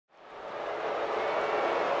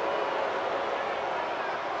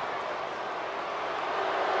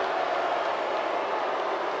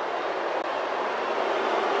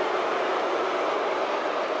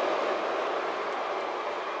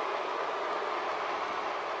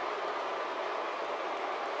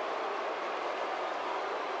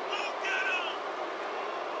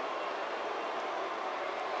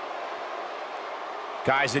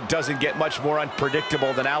Guys, it doesn't get much more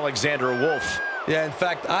unpredictable than Alexander Wolf. Yeah, in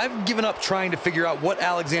fact, I've given up trying to figure out what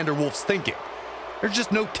Alexander Wolf's thinking. There's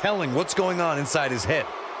just no telling what's going on inside his head.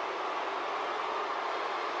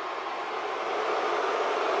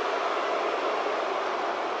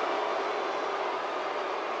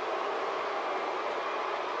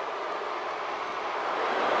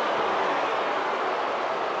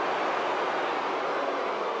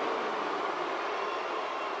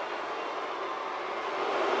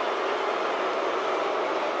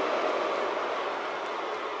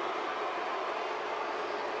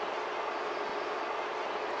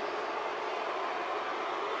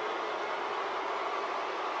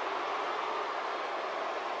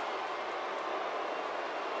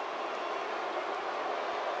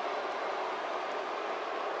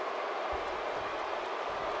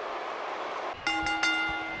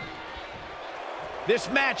 This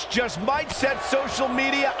match just might set social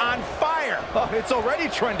media on fire. Oh, it's already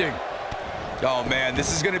trending. Oh, man,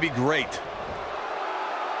 this is going to be great.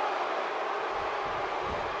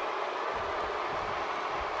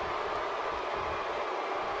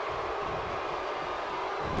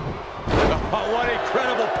 Oh, what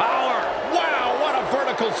incredible power. Wow, what a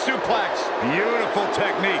vertical suplex. Beautiful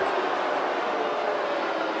technique.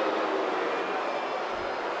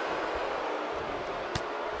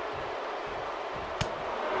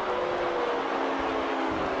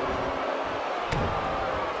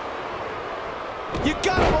 You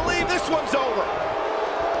gotta believe this one's over.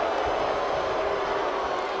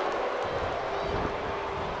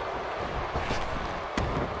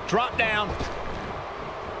 Drop down.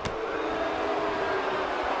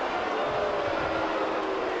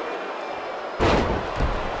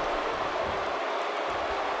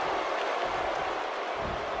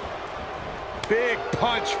 Big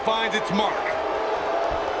punch finds its mark.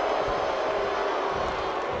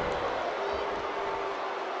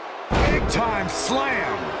 Time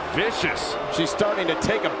slam. Vicious. She's starting to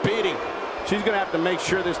take a beating. She's going to have to make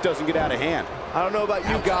sure this doesn't get out of hand. I don't know about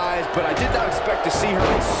you guys, but I did not expect to see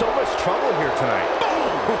her in so much trouble here tonight.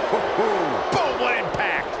 Boom! Boom, what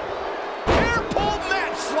impact! Hair pull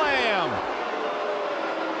mat slam!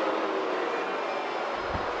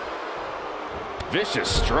 Vicious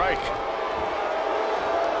strike.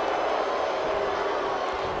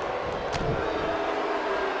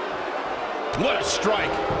 What a strike!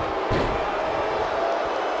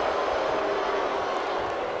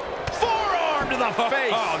 To the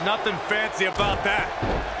face. Oh, nothing fancy about that.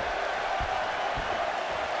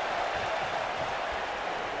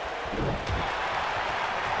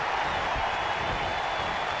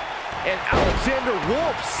 And Alexander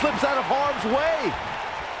Wolf slips out of harm's way.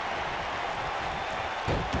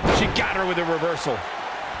 She got her with a reversal.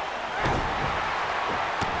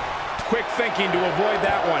 Quick thinking to avoid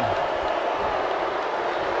that one.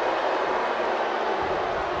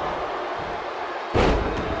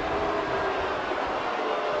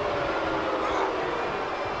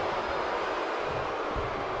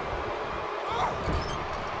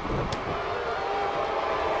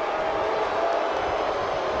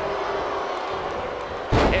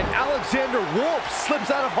 Alexander Wolf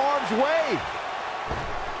slips out of harm's way.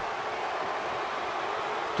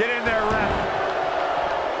 Get in there, ref.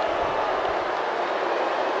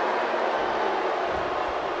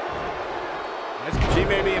 She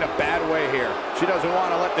may be in a bad way here. She doesn't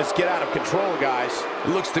want to let this get out of control, guys. It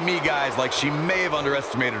looks to me, guys, like she may have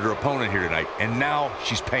underestimated her opponent here tonight, and now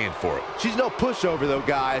she's paying for it. She's no pushover, though,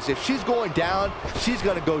 guys. If she's going down, she's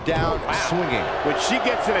going to go down swinging. When she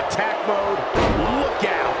gets in attack mode, look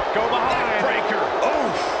out. Go behind. Breaker.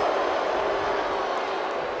 Oof.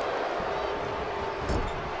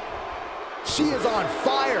 She is on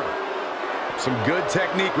fire. Some good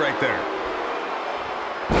technique right there.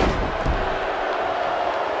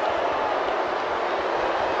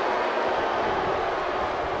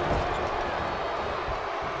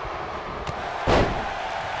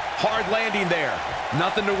 Hard landing there.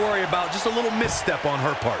 Nothing to worry about, just a little misstep on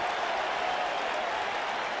her part.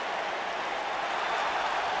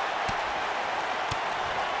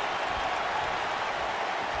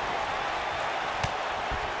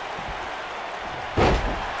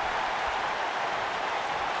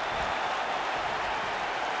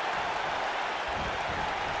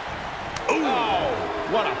 Oh,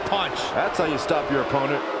 what a punch. That's how you stop your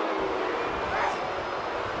opponent.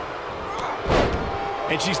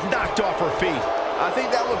 And she's knocked off her feet. I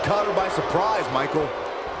think that one caught her by surprise, Michael.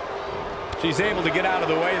 She's able to get out of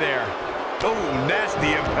the way there. Oh,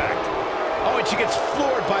 nasty impact. Oh, and she gets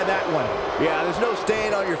floored by that one. Yeah, there's no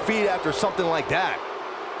staying on your feet after something like that.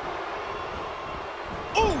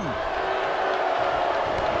 Ooh!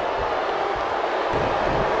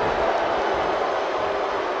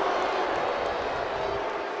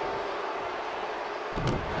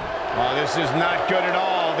 Oh, this is not good at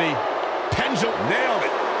all. The pendulum nailed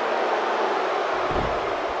it.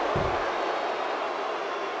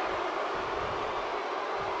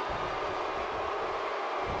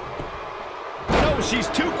 No, she's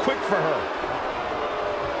too quick for her.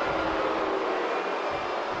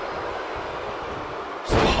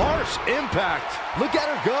 Some harsh impact. Look at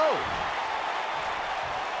her go.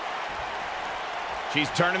 She's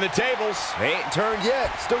turning the tables. They ain't turned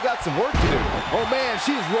yet. Still got some work to do. Oh, man,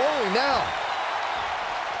 she's rolling now.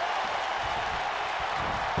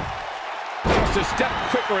 Just a step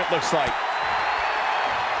quicker, it looks like.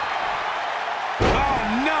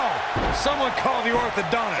 Oh, no! Someone call the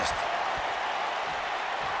orthodontist.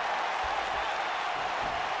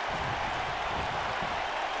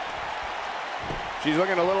 She's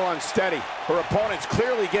looking a little unsteady. Her opponent's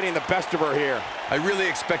clearly getting the best of her here. I really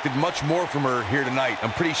expected much more from her here tonight.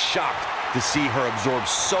 I'm pretty shocked to see her absorb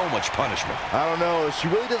so much punishment. I don't know. She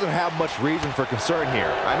really doesn't have much reason for concern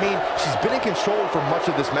here. I mean, she's been in control for much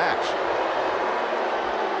of this match.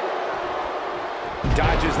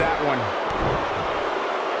 Dodges that one.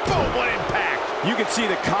 Boom, what impact! You can see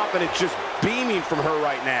the confidence just beaming from her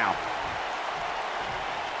right now.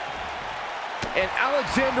 And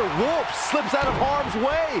Alexander Wolf slips out of harm's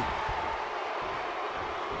way.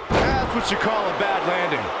 That's what you call a bad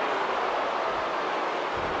landing.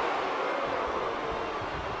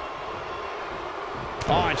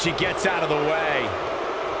 Oh, and she gets out of the way.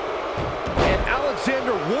 And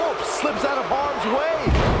Alexander Wolf slips out of harm's way.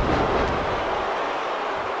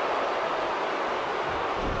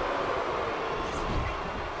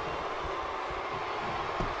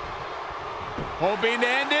 Hoping to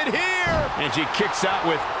end it here. And she kicks out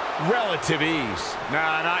with relative ease.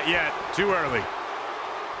 Nah, not yet. Too early.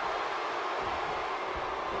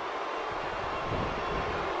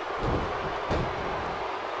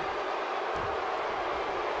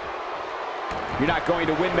 You're not going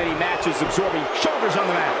to win many matches absorbing shoulders on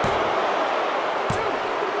the mat.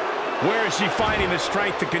 Where is she finding the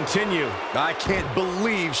strength to continue? I can't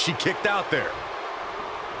believe she kicked out there.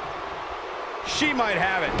 She might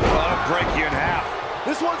have it. That'll break you in half.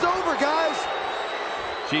 This one's over, guys.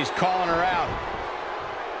 She's calling her out.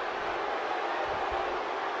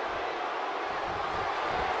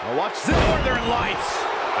 Now watch this. Northern Lights.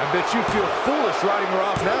 I bet you feel foolish riding her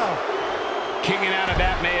off now. Kicking out of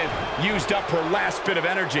that may have used up her last bit of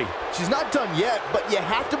energy. She's not done yet, but you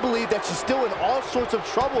have to believe that she's still in all sorts of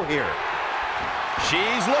trouble here.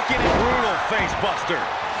 She's looking at brutal face buster.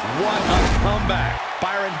 What a comeback.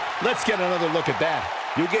 Byron, let's get another look at that.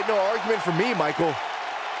 You'll get no argument from me, Michael.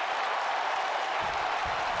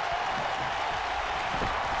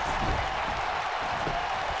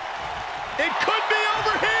 It could be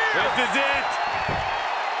over here. This is it.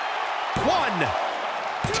 1,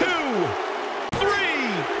 2, 3.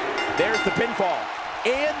 There's the pinfall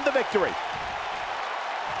and the victory.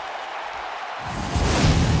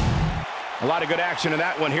 A lot of good action in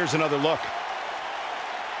that one. Here's another look.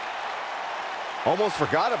 Almost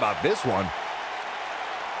forgot about this one.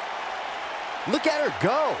 Look at her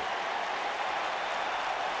go.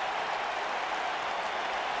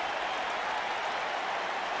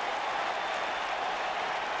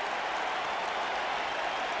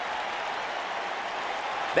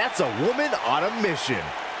 That's a woman on a mission.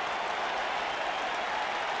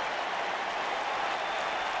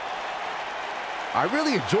 I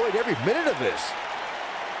really enjoyed every minute of this.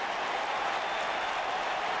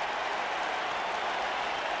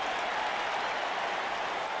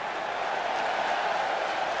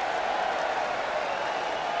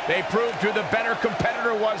 They proved who the better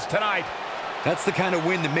competitor was tonight. That's the kind of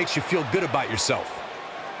win that makes you feel good about yourself.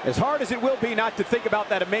 As hard as it will be not to think about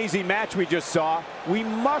that amazing match we just saw, we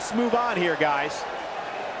must move on here, guys.